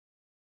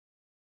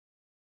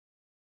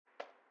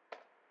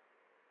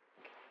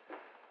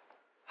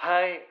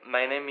Hi,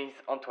 my name is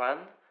Antoine.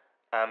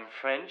 I'm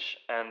French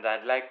and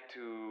I'd like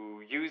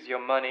to use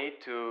your money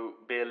to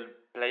build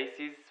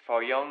places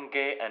for young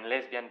gay and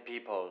lesbian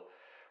people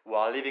who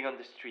are living on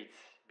the streets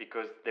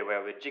because they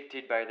were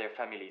rejected by their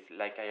families,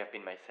 like I have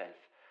been myself.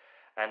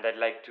 And I'd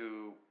like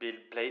to build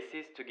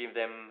places to give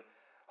them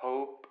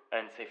hope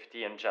and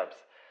safety and jobs.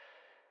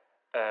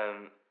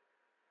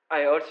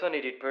 I also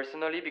need it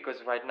personally because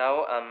right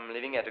now I'm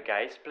living at a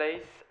guy's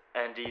place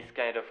and he's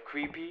kind of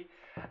creepy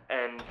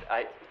and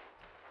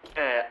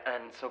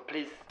and so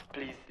please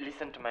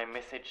listen to my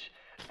message.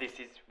 This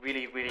is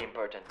really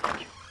important.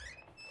 Thank you.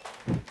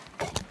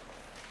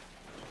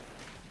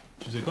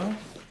 Tu faisais quoi?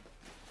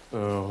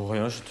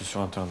 Rien, j'étais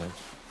sur internet.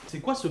 C'est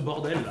quoi ce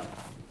bordel là?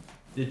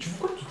 Et tu fais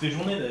quoi toutes tes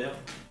journées d'ailleurs?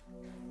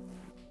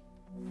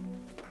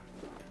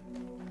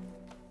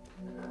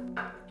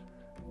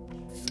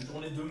 Une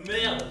journée de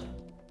merde!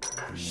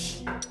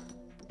 Chier.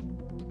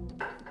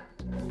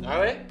 Ah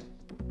ouais?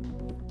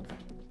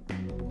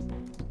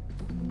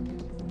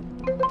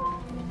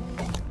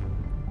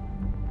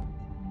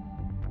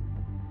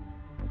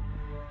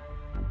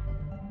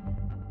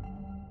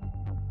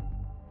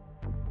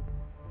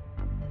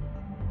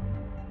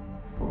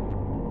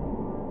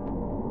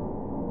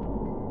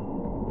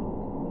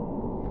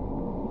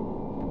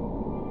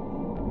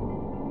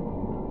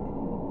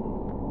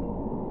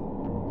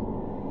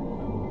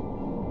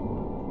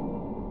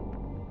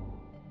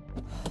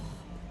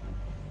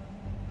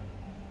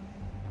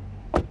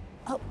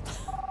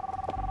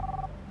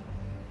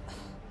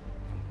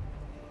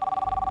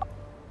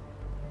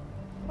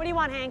 What do you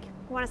want, Hank?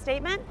 You want a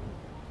statement?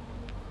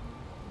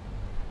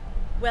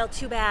 Well,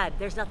 too bad.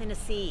 There's nothing to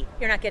see.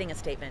 You're not getting a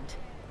statement.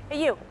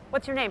 Hey, you.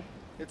 What's your name?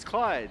 It's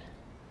Clyde.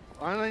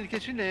 I'm going to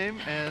get your name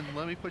and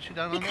let me put you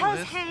down on the list.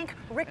 Because, Hank,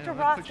 Richter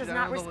Roth does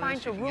not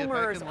respond to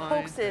rumors,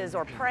 hoaxes,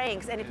 or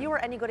pranks, and if you were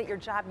any good at your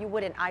job, you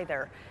wouldn't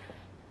either.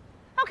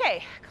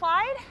 Okay,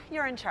 Clyde,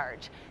 you're in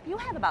charge. You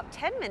have about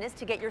 10 minutes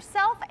to get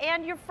yourself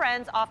and your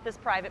friends off this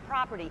private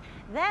property.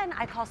 Then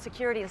I call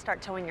security and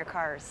start towing your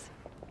cars.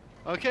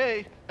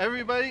 Okay,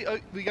 everybody,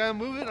 we got to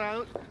move it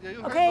out.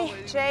 Okay,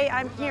 Jay,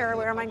 I'm here.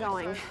 Where am I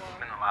going? In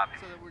the lobby.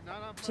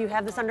 Do you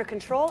have this under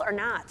control or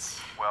not?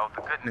 Well,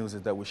 the good News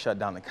is that we shut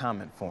down the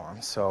comment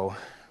forum, so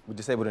we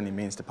disabled any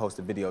means to post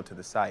a video to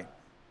the site.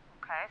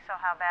 Okay, so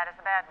how bad is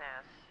the bad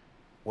news?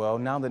 Well,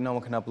 now that no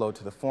one can upload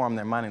to the forum,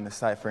 they're mining the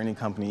site for any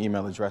company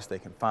email address they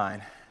can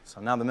find.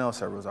 So now the mail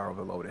servers are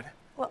overloaded.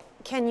 Well,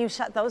 can you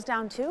shut those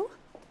down too?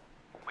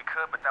 We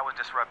could, but that would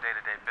disrupt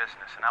day-to-day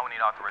business, and I would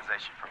need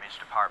authorization from each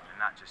department,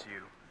 not just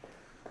you.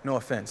 No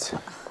offense.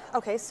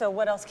 Okay, so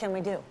what else can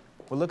we do?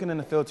 We're looking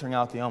into filtering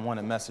out the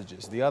unwanted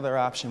messages. The other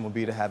option would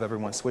be to have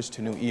everyone switch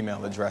to new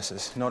email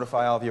addresses,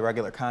 notify all of your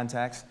regular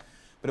contacts,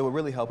 but it would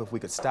really help if we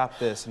could stop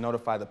this and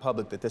notify the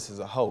public that this is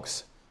a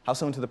hoax. How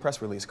soon till the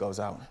press release goes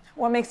out?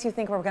 What makes you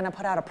think we're gonna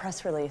put out a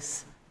press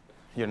release?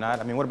 You're not?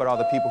 I mean, what about all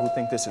the people who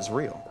think this is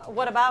real?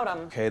 What about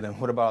them? Okay, then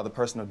what about all the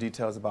personal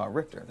details about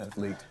Richter that have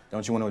leaked?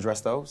 Don't you want to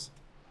address those?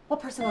 What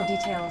personal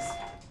details?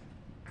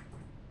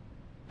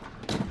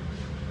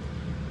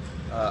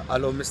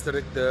 Hello, Mr.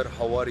 Richter,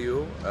 how are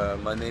you?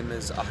 My name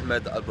is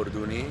Ahmed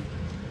Al-Burduni.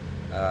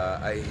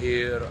 I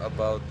hear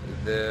about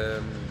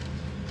the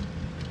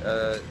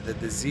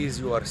disease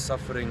you are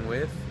suffering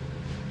with,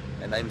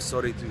 and I'm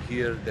sorry to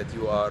hear that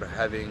you are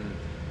having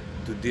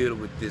to deal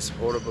with this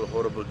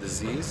horrible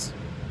disease.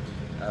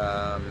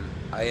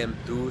 I am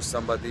too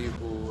somebody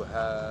who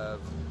have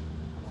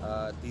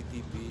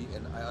TTP,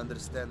 and I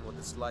understand what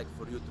it's like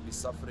for you to be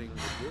suffering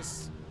with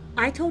this.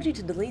 I told you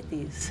to delete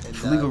these.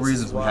 For legal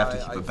reasons, we have to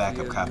keep a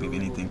backup copy of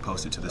anything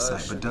posted to the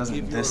site. But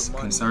doesn't this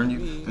concern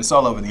you? It's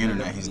all over the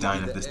internet. He's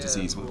dying of this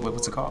disease.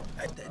 What's it called?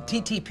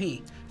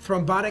 TTP,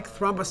 thrombotic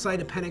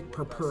thrombocytopenic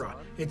purpura.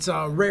 It's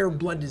a rare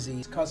blood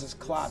disease, causes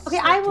clots. Okay,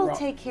 I will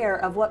take care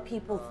of what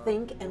people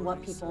think and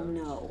what people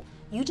know.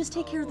 You just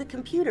take care of the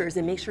computers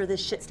and make sure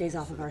this shit stays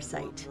off of our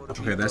site.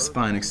 Okay, that's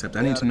fine, except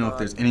I need to know if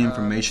there's any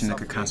information that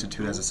could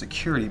constitute as a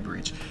security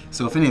breach.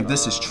 So if any of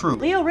this is true...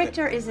 Leo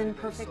Richter is in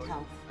perfect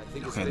health.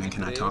 Okay, then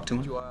can I talk to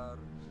him?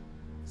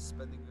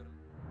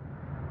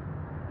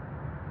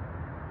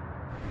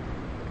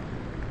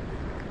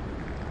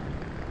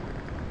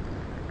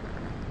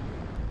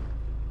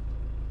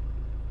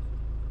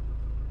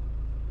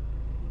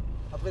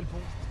 Après le pont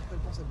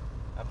c'est bon.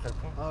 Après le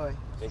pont? Ah ouais.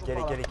 Lesquels?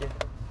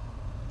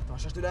 Attends,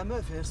 cherche de la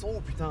meuf et elles sont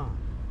où, putain?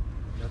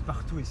 Il y en a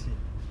partout ici.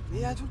 Mais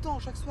il y a tout le temps,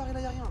 chaque soir et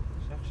là y a rien.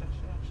 Cherche.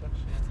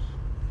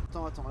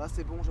 Attends, là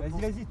c'est bon, je pense.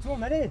 Vas-y,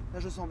 tourne, allez. Là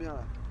je sens bien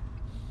là.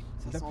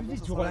 Ça sent plus bon, vite,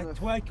 ça tu sent la relaxes. meuf.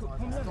 Toi avec Attends,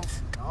 combien? non,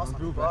 ça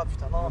va pas,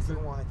 putain, non, c'est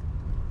bon, arrête.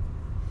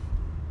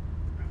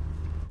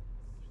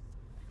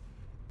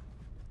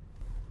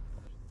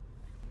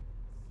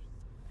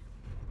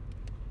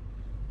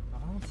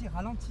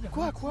 Ralentis.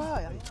 Quoi?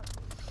 Y'a rien.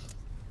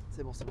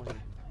 C'est bon, j'y vais.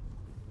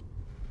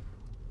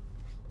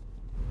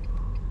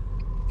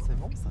 C'est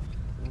bon ça?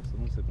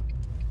 C'est bon.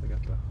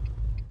 Regarde pas.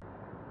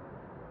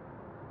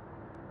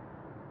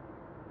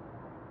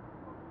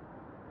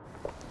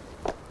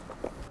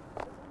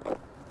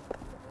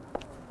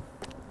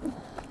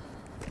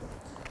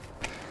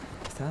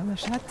 va ma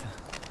chatte?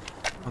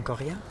 Encore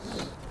rien?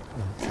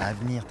 Non, ça va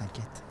venir,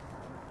 t'inquiète.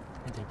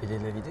 T'as le PD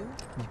de la vidéo?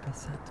 Dis pas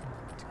ça, toi.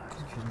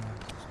 Excuse-moi.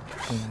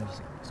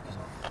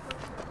 Excuse-moi.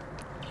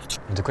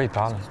 Mais de quoi il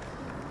parle?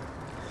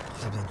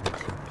 J'ai bien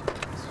compris.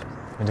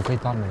 Mais de quoi il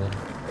parle, ma belle?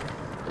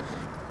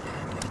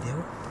 La vidéo?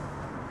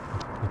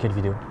 De quelle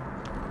vidéo?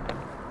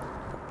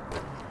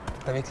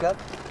 T'as mes clopes?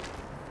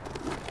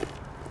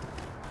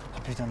 Oh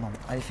putain, non.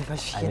 Allez, fais pas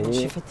chier, Allez. non, je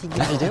suis fatigué.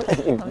 La vidéo?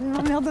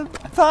 Non, merde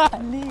pas,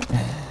 allez.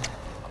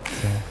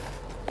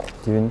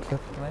 Tu veux une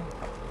clope? Ouais.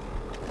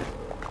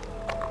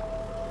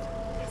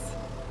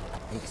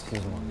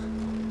 Excuse-moi.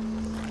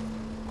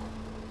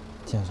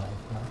 Tiens, j'arrive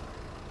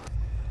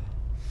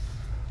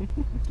là.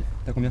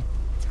 T'as combien?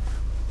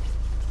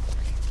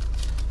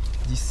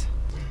 10.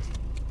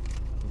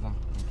 20. Ok.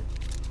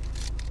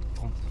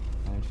 30.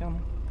 On va le faire,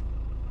 non?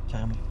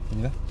 Carrément. On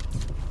y va?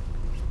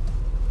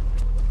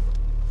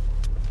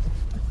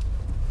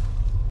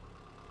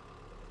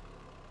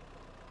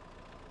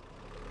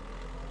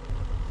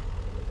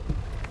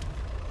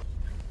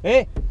 Hé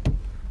hey,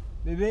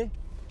 bébé,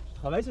 tu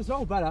travailles ce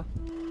soir ou pas là?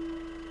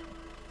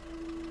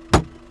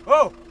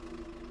 Oh!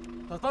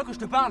 T'entends que je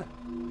te parle?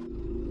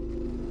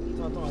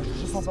 Attends,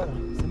 je sens pas là.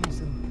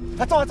 C'est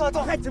bon. Attends,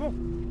 arrête, c'est bon.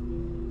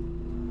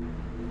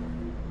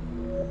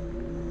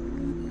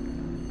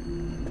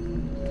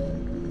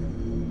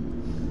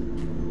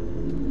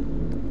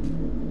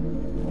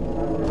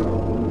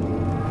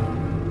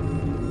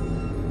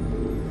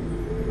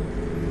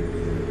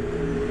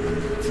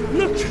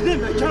 L'enculé,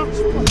 mec, hein!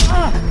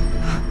 Ah!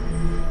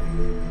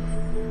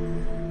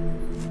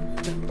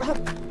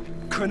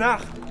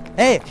 Connard!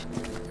 Hé! Hey,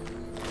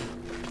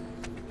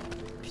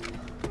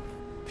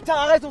 Putain,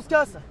 arrête, on se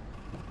casse!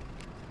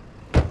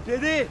 J'ai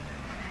aidé!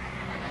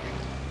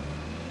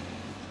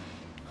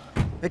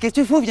 mais qu'est-ce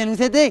que tu fous? Viens nous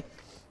aider!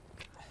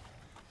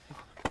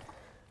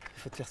 Il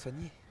faut te faire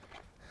soigner.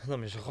 Non,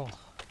 mais je rentre.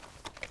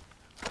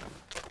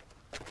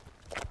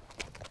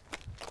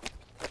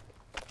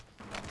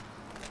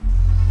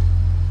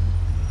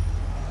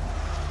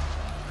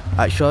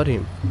 I shot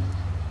him,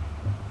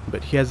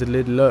 but he has a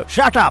little luck.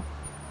 Shut up!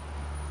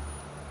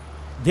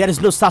 There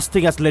is no such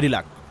thing as lady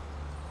luck.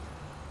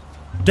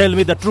 Tell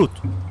me the truth.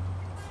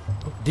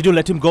 Did you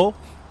let him go?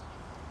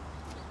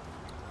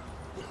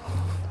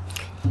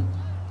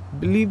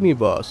 Believe me,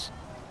 boss.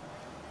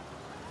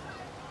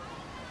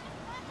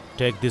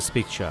 Take this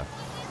picture.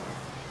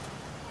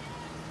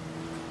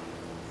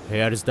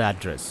 Here is the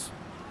address.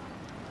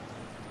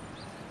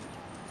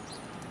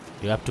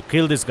 You have to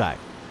kill this guy.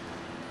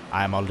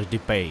 I am already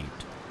paid.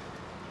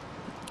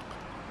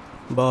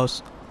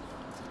 Boss,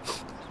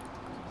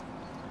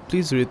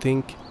 please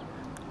rethink.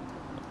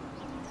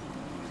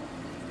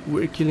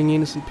 We're killing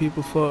innocent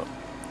people for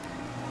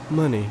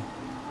money.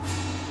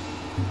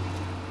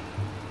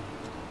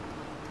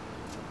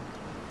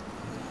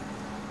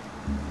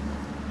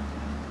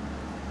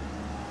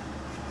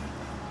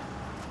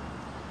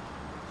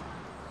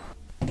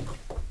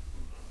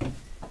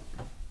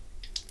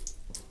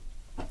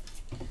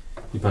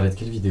 Il parlait de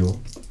quelle vidéo?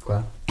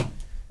 Quoi?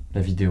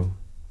 La vidéo.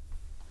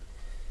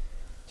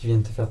 Tu viens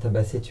de te faire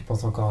tabasser, tu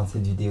penses encore à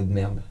cette vidéo de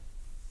merde.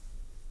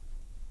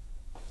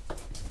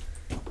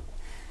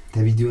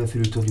 Ta vidéo a fait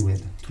le tour du web,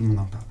 tout le monde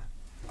en parle.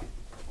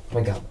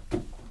 Regarde.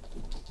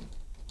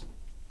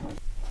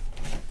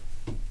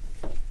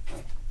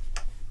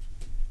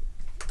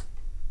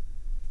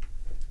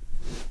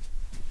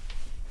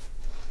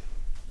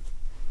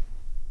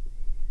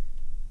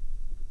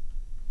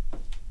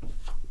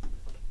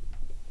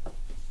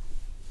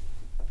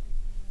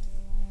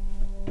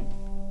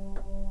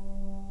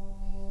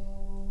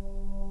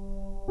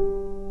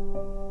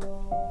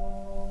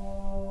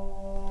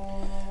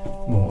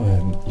 Bon,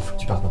 il faut que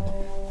tu partes maintenant.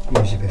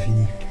 Moi j'ai pas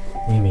fini.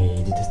 Oui, mais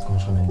il déteste quand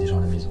je ramène des gens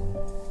à la maison.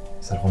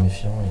 Ça le rend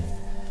méfiant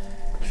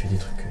et il fait des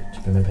trucs que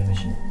tu peux même pas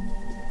imaginer.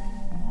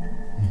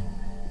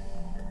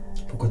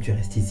 Pourquoi tu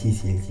restes ici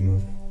si elle est si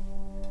mauvais?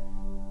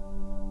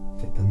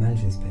 Fais pas mal,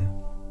 j'espère.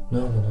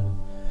 Non.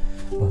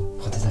 Bon,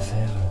 prends tes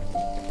affaires.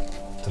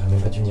 T'aurais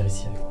même pas dû venir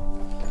ici avec moi.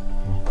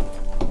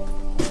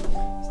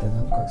 Si t'as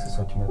besoin de quoi que ce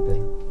soit, tu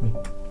m'appelles. Oui.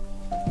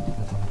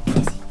 Attends,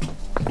 merci.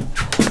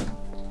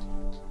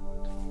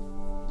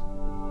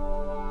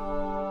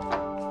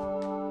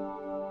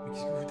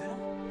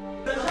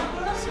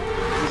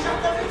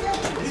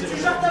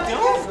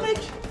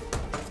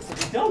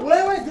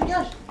 Ouais,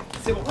 dégage!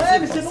 C'est bon, ouais,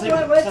 mais c'est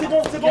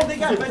bon, c'est bon,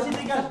 dégage, vas-y,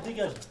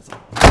 dégage.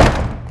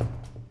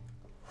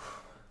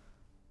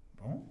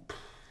 Bon.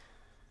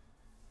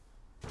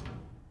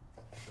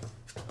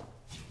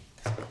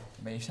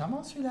 Mais il est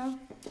charmant celui-là.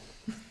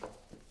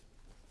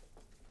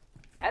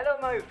 Hello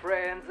my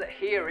friends,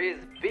 here is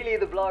Billy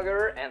the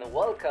Blogger and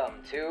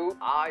welcome to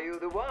Are You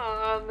the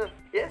One?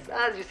 Yes,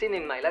 as you've seen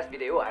in my last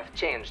video, I've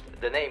changed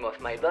the name of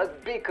my blog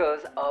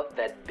because of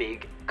that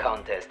big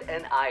contest.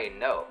 And I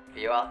know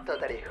you are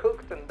totally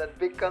hooked on that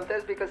big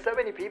contest because so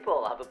many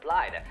people have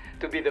applied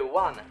to be the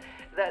one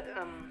that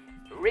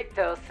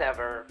Richter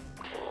server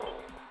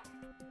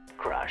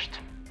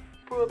crushed.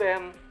 Poor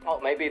them. Or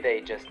maybe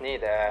they just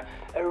need a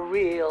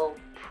real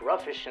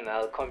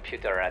professional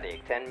computer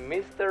addict. And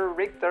Mr.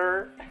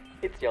 Richter,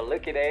 it's your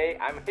lucky day.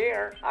 I'm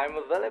here. I'm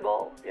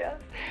available.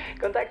 Yes.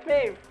 Contact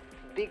me.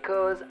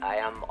 Because I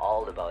am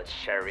all about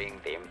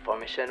sharing the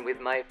information with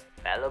my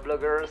fellow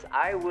bloggers,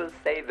 I will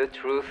say the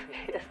truth.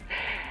 Yes.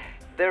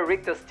 The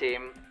Richter's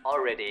team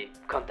already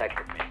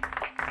contacted me.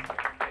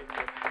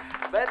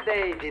 But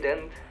they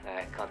didn't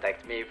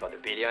contact me for the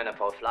billion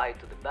of our flight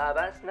to the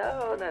Bahamas.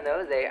 No.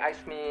 They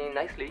asked me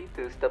nicely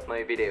to stop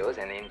my videos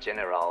and in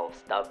general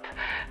stop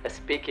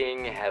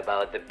speaking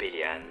about the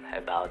billion,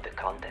 about the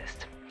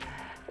contest.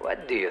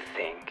 What do you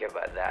think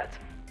about that?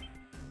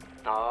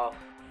 Oh,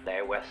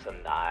 they were so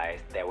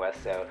nice, they were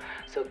so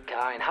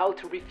kind. How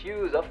to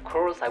refuse? Of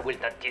course I will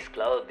not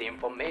disclose the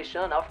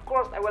information. Of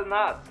course I will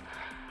not.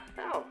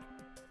 No,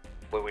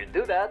 we will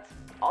do that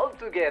all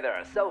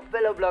together. So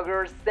fellow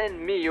bloggers,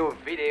 send me your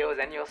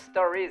videos and your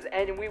stories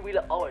and we will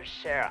all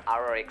share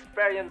our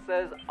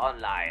experiences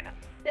online.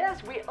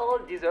 Yes, we all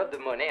deserve the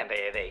money and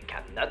they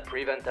cannot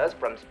prevent us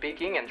from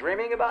speaking and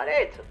dreaming about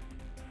it.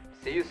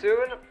 See you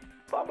soon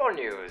for more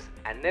news.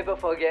 And never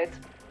forget,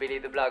 Billy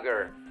the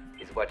Blogger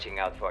is watching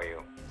out for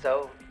you.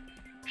 So,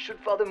 shoot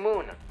for the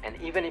moon, and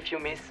even if you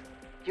miss,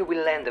 you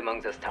will land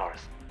among the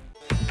stars.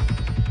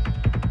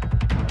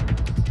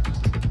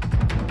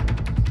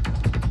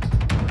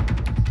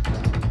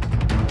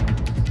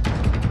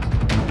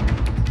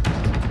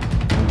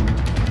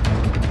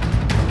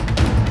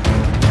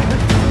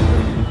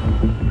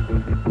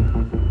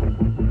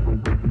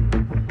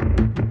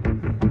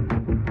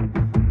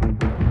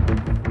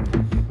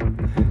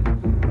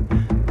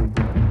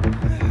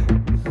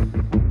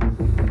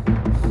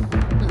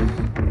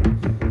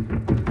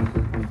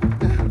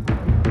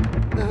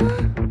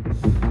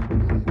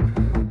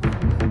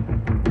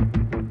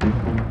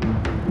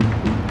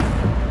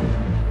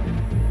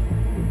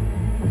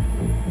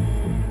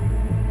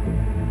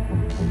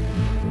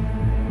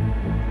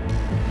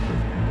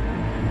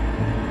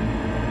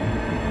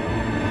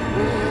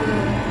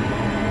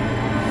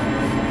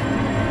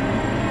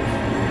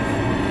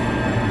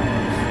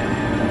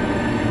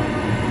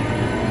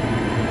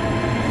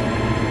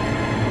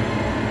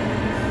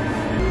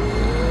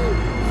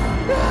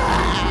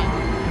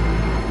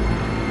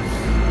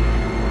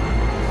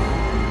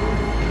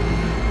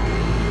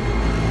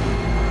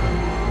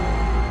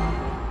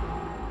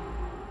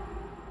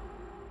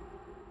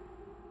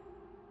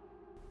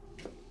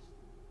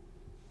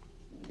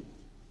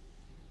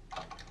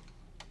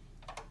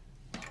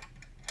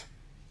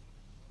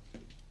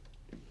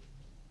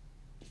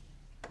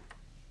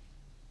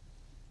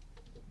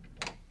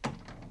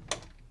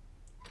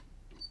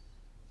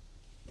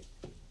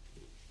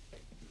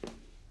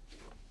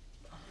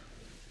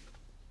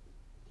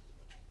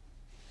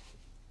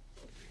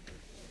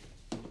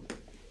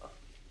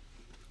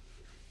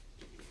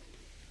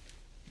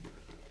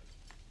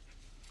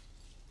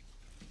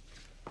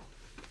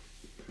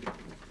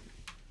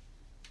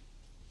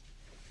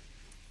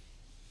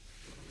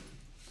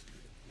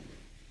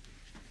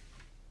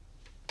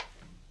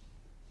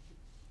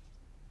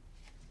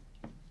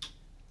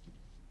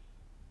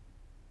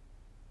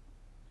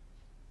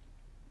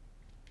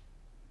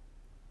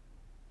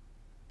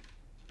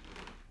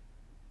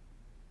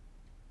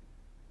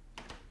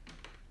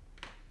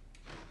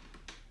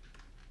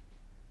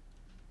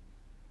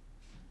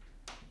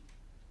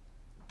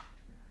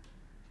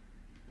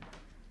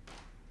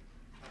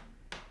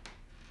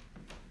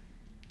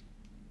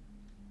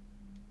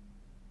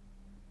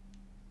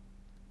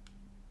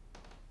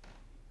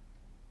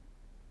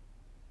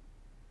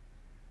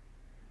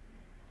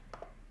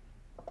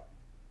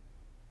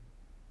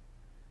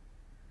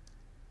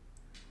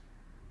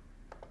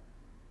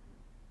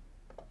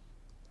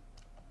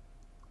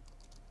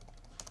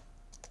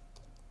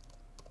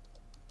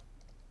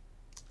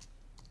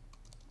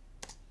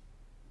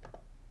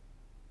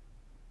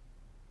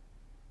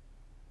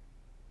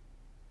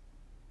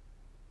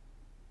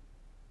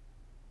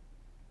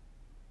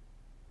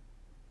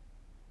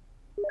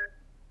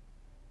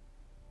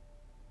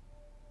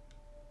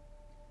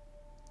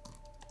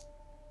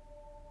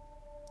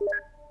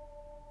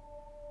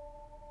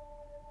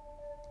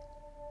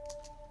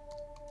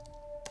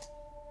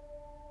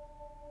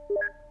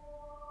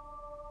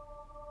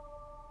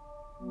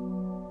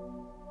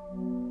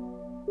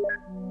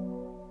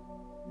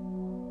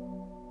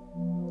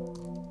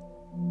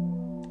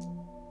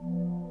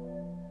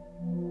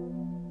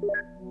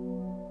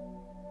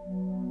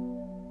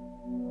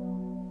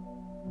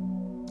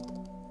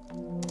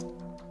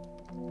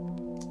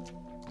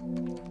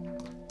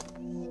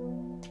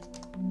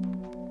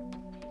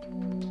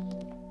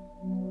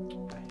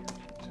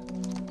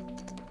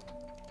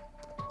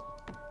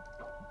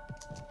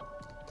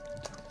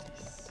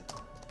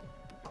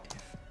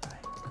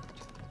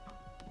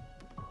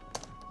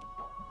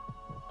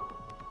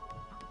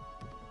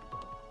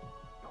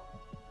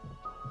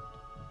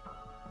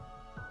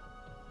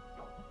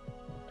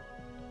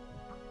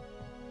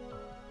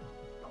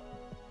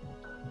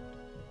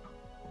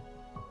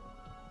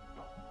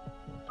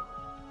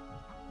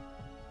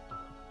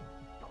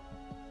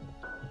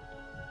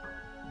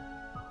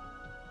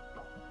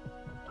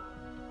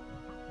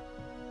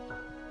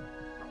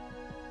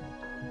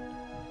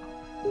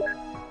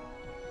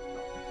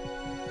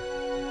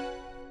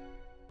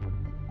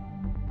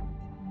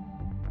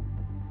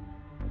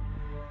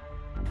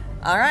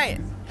 All right,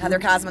 Heather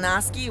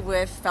Kosmanowski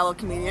with fellow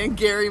comedian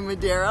Gary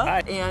Madera. Hi.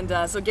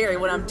 And so Gary,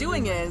 what I'm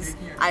doing is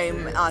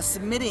I'm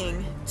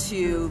submitting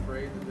to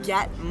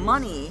get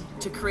money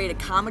to create a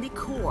comedy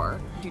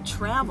corps to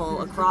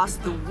travel across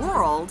the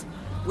world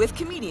with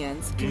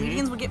comedians.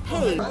 Comedians would get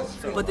paid,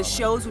 but the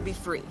shows would be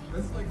free.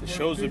 The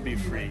shows would be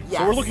free.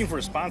 Yes. So we're looking for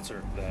a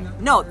sponsor then.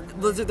 No,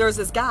 there's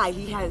this guy,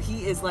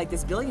 he is like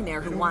this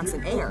billionaire who wants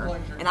an heir,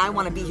 and I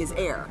want to be his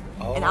heir.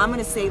 And I'm going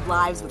to save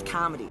lives with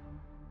comedy.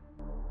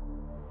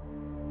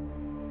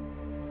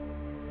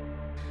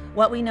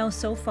 What we know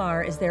so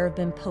far is there have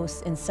been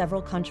posts in several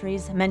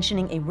countries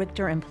mentioning a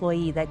Richter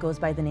employee that goes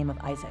by the name of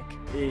Isaac.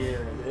 Et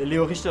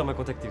Léo Richter m'a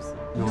contacté aussi.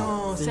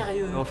 Non, Si.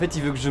 sérieux? En fait,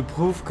 il veut que je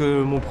prouve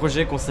que mon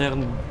projet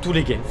concerne tous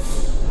les gays.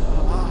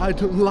 I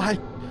don't like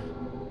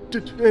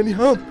to do any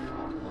harm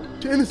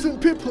to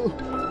innocent people.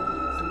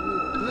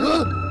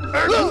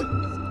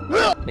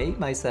 Me,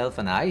 myself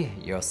and I,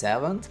 your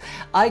servant,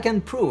 I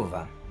can prove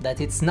that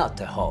it's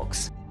not a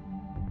hoax.